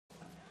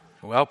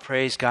Well,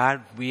 praise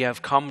God. We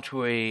have come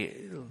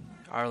to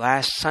our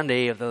last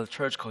Sunday of the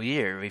liturgical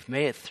year. We've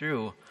made it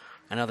through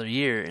another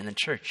year in the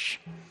church.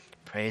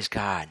 Praise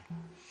God.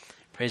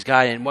 Praise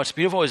God. And what's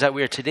beautiful is that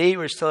we're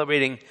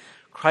celebrating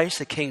Christ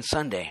the King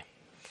Sunday.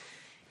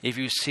 If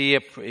you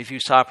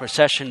saw a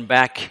procession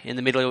back in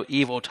the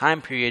medieval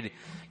time period,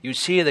 you'd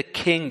see the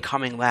king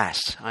coming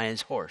last on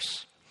his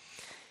horse.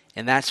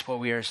 And that's what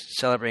we are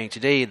celebrating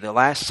today. The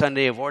last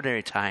Sunday of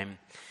ordinary time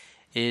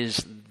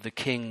is the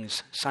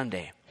King's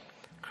Sunday.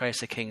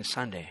 Christ the King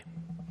Sunday.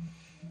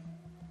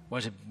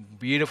 What a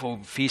beautiful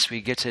feast we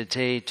get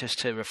today just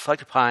to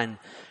reflect upon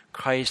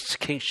Christ's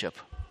kingship.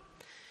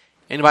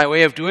 And by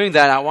way of doing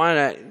that, I want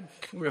to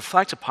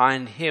reflect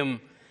upon him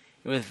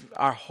with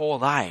our whole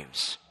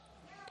lives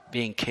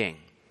being king.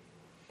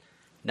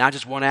 Not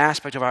just one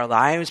aspect of our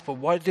lives, but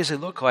what does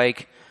it look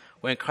like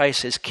when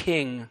Christ is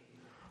king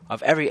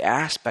of every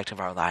aspect of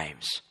our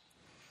lives?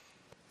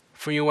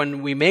 For you,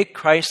 when we make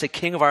Christ the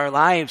king of our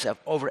lives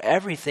over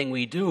everything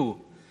we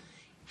do,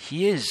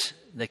 he is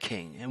the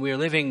king, and we are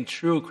living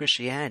true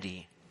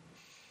Christianity.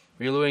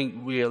 We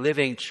are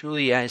living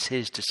truly as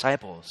his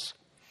disciples.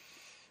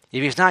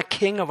 If he's not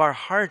king of our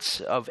hearts,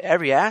 of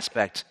every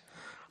aspect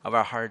of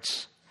our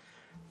hearts,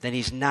 then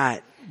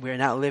we're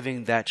not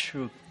living that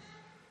true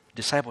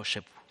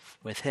discipleship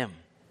with him.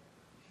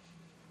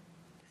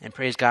 And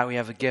praise God, we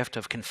have the gift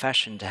of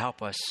confession to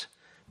help us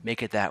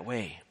make it that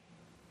way.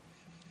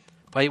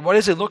 But what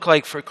does it look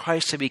like for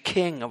Christ to be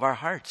king of our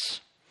hearts?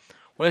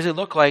 What does it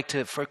look like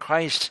for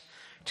Christ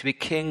to be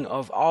king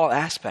of all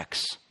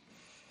aspects?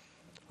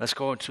 Let's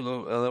go into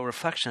a little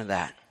reflection of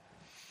that.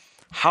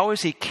 How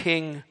is he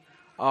king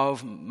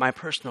of my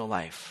personal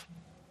life?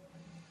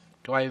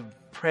 Do I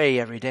pray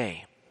every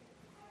day?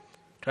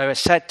 Do I have a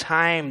set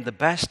time, the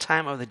best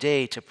time of the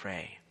day to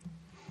pray?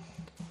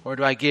 Or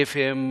do I give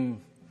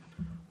him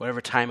whatever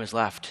time is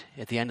left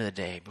at the end of the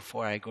day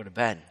before I go to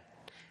bed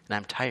and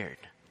I'm tired?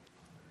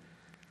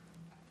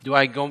 Do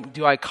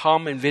I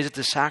come and visit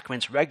the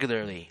sacraments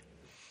regularly?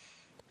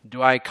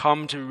 Do I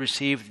come to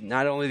receive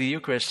not only the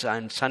Eucharist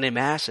on Sunday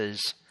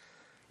Masses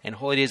and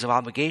holy days of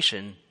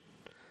obligation,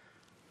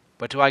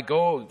 but do I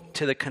go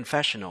to the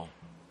confessional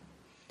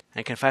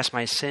and confess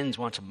my sins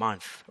once a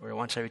month or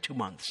once every 2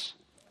 months?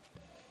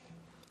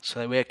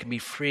 So that way I can be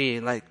free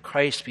and let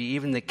Christ be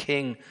even the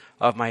king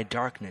of my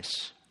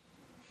darkness.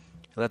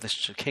 Let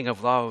the king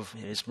of love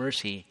and his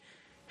mercy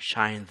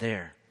shine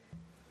there.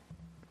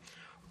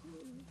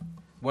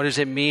 What does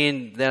it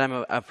mean that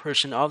I'm a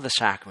person of the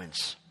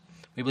sacraments?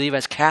 We believe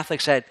as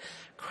Catholics that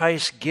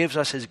Christ gives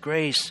us his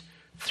grace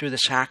through the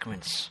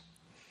sacraments,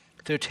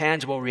 through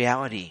tangible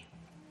reality.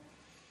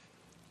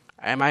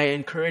 Am I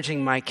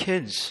encouraging my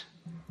kids?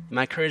 Am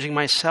I encouraging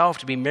myself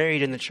to be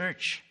married in the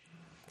church?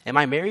 Am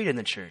I married in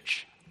the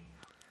church?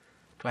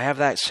 Do I have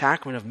that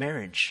sacrament of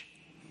marriage?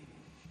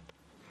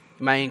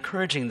 Am I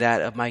encouraging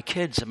that of my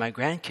kids and my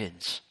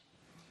grandkids?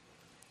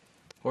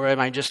 Or am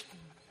I just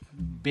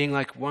being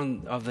like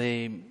one of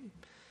the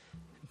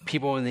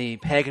people in the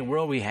pagan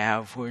world we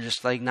have who are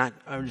just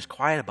are just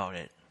quiet about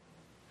it?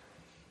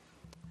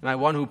 Am I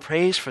one who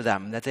prays for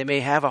them that they may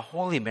have a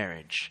holy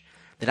marriage,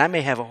 that I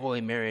may have a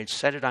holy marriage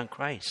centered on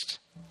Christ?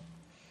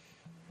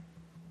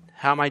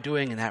 How am I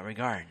doing in that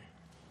regard?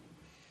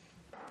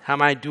 How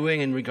am I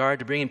doing in regard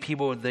to bringing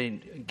people the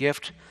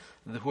gift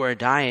who are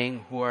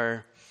dying, who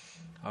are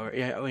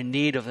in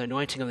need of the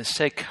anointing of the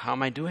sick? How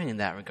am I doing in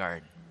that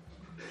regard?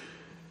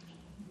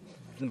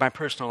 In my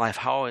personal life,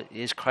 how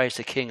is Christ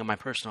the king of my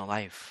personal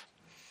life?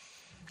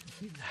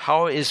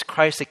 How is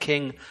Christ the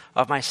king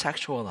of my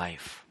sexual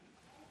life?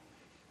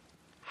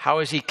 How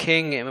is he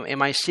king?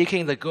 Am I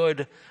seeking the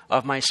good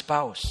of my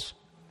spouse?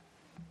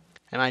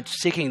 Am I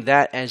seeking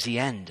that as the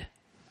end?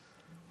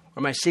 Or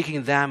am I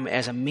seeking them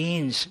as a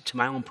means to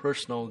my own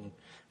personal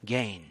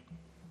gain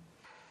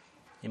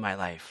in my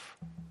life?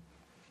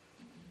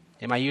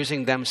 Am I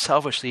using them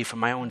selfishly for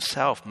my own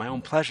self, my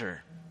own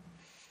pleasure?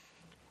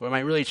 Or am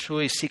I really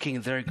truly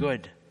seeking their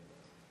good?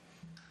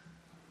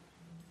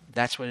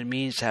 That's what it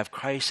means to have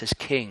Christ as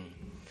king.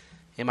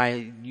 Am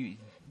I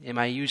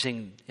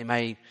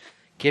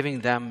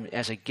giving them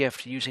as a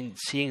gift,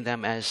 seeing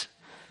them as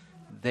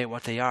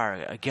what they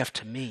are, a gift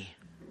to me,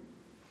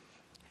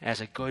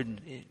 as a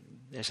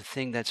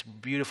thing that's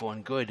beautiful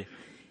and good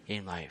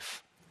in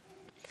life?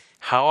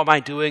 How am I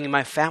doing in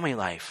my family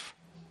life?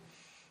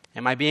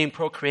 Am I being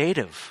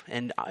procreative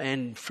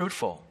and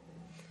fruitful?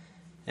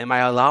 Am I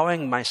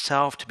allowing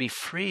myself to be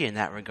free in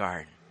that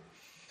regard?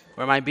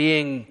 Or am I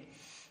being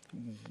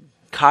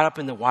caught up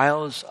in the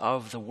wiles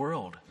of the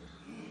world?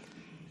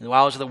 In the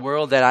wiles of the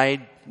world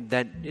that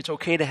it's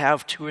okay to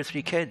have 2 or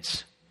 3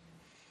 kids?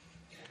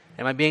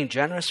 Am I being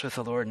generous with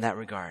the Lord in that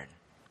regard?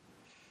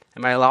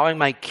 Am I allowing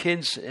my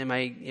kids, am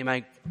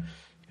I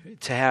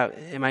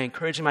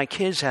encouraging my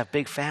kids to have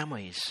big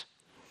families?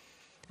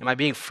 Am I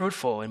being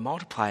fruitful and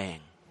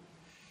multiplying?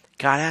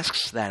 God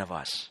asks that of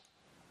us.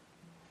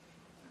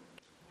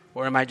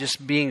 Or am I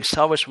just being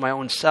selfish for my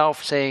own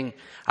self, saying,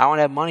 I want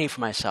to have money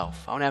for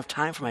myself. I want to have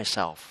time for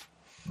myself.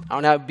 I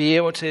want to be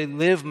able to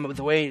live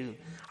the way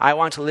I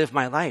want to live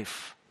my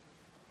life.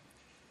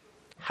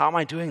 How am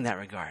I doing in that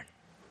regard?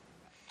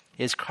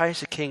 Is Christ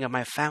the king of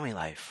my family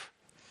life?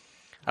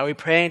 Are we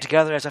praying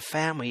together as a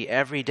family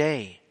every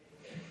day?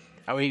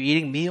 Are we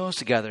eating meals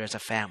together as a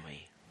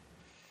family?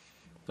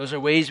 Those are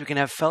ways we can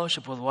have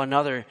fellowship with one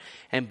another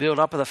and build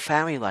up the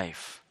family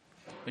life,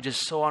 which is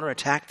so under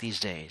attack these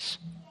days.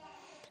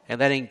 And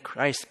letting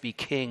Christ be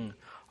king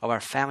of our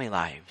family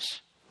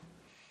lives.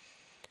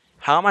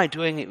 How am I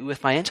doing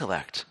with my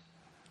intellect?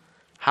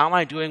 How am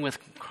I doing with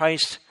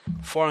Christ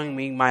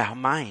forming my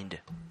mind?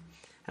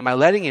 Am I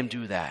letting him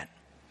do that?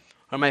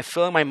 Or am I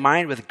filling my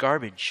mind with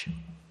garbage?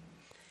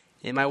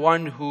 Am I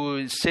one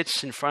who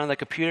sits in front of the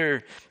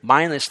computer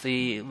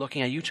mindlessly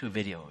looking at YouTube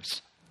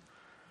videos?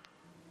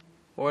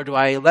 Or do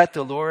I let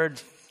the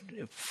Lord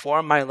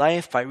form my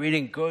life by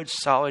reading good,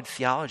 solid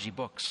theology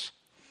books?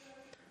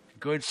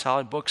 Good,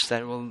 solid books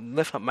that will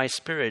lift up my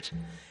spirit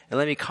and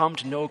let me come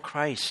to know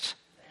Christ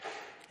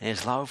and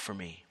his love for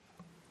me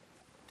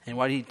and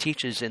what he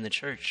teaches in the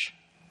church.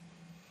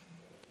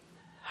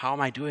 How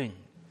am I doing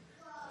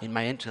in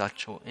my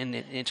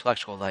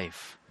intellectual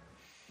life?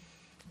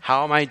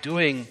 How am I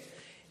doing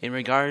in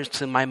regards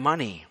to my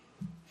money?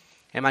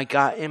 Am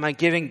I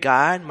giving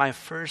God my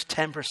first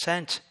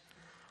 10%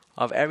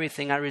 of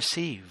everything I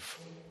receive?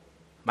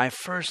 My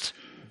first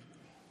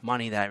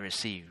money that I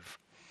receive.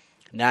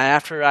 Not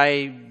after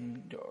I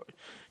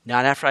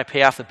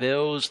pay off the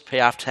bills, pay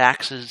off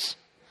taxes,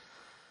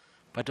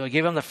 but do I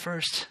give him the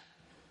first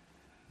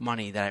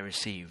money that I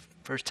receive,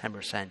 first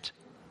 10%?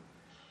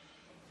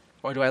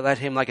 Or do I let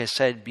him, like I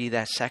said, be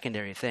that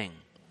secondary thing?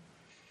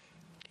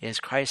 Is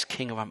Christ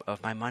king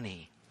of my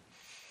money?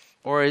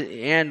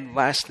 And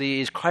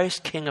lastly, is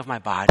Christ king of my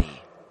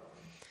body?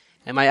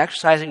 Am I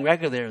exercising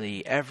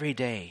regularly every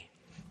day?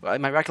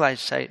 Am I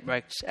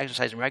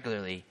exercising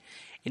regularly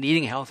and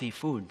eating healthy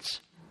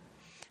foods?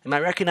 Am I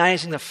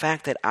recognizing the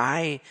fact that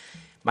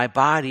my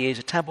body is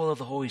a temple of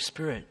the Holy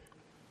Spirit?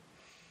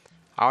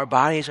 Our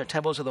bodies are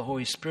temples of the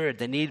Holy Spirit.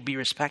 They need to be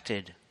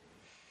respected.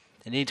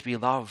 They need to be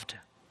loved.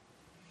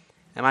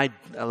 Am I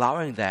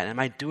allowing that? Am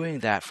I doing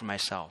that for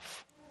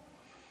myself?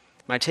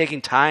 Am I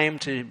taking time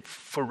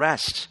for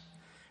rest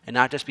and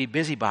not just be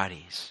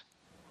busybodies?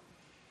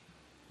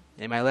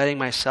 Am I letting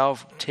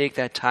myself take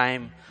that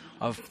time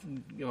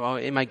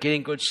am I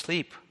getting good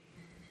sleep?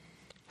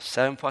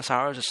 7+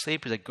 hours of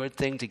sleep is a good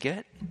thing to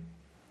get.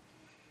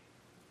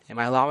 Am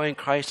I allowing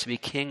Christ to be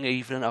king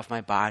even of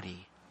my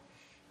body?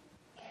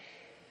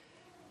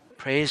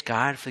 Praise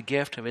God for the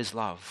gift of his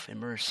love and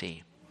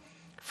mercy.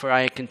 For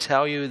I can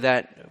tell you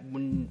that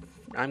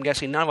I'm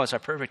guessing none of us are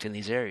perfect in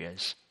these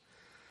areas.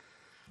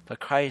 But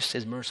Christ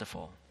is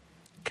merciful.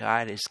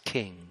 God is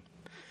king.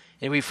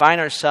 If we find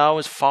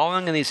ourselves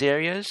falling in these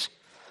areas,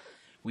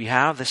 we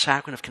have the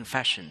sacrament of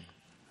confession.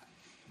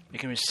 We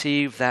can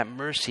receive that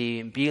mercy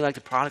and be like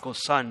the prodigal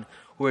son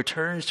who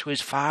returns to his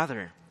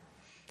father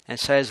and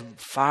says,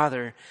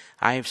 Father,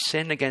 I have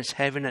sinned against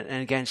heaven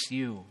and against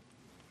you.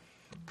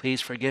 Please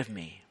forgive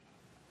me.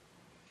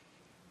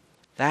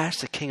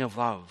 That's the king of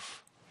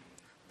love.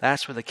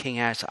 That's what the king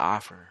has to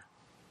offer.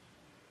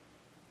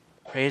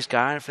 Praise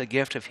God for the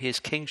gift of his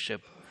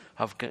kingship,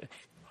 of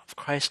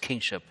Christ's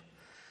kingship.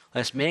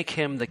 Let's make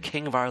him the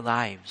king of our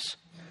lives.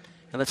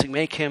 And let's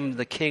make him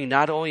the king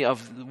not only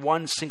of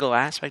one single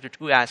aspect or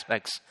two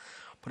aspects,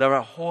 but of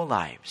our whole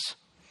lives.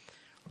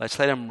 Let's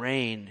let him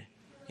reign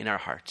in our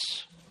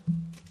hearts.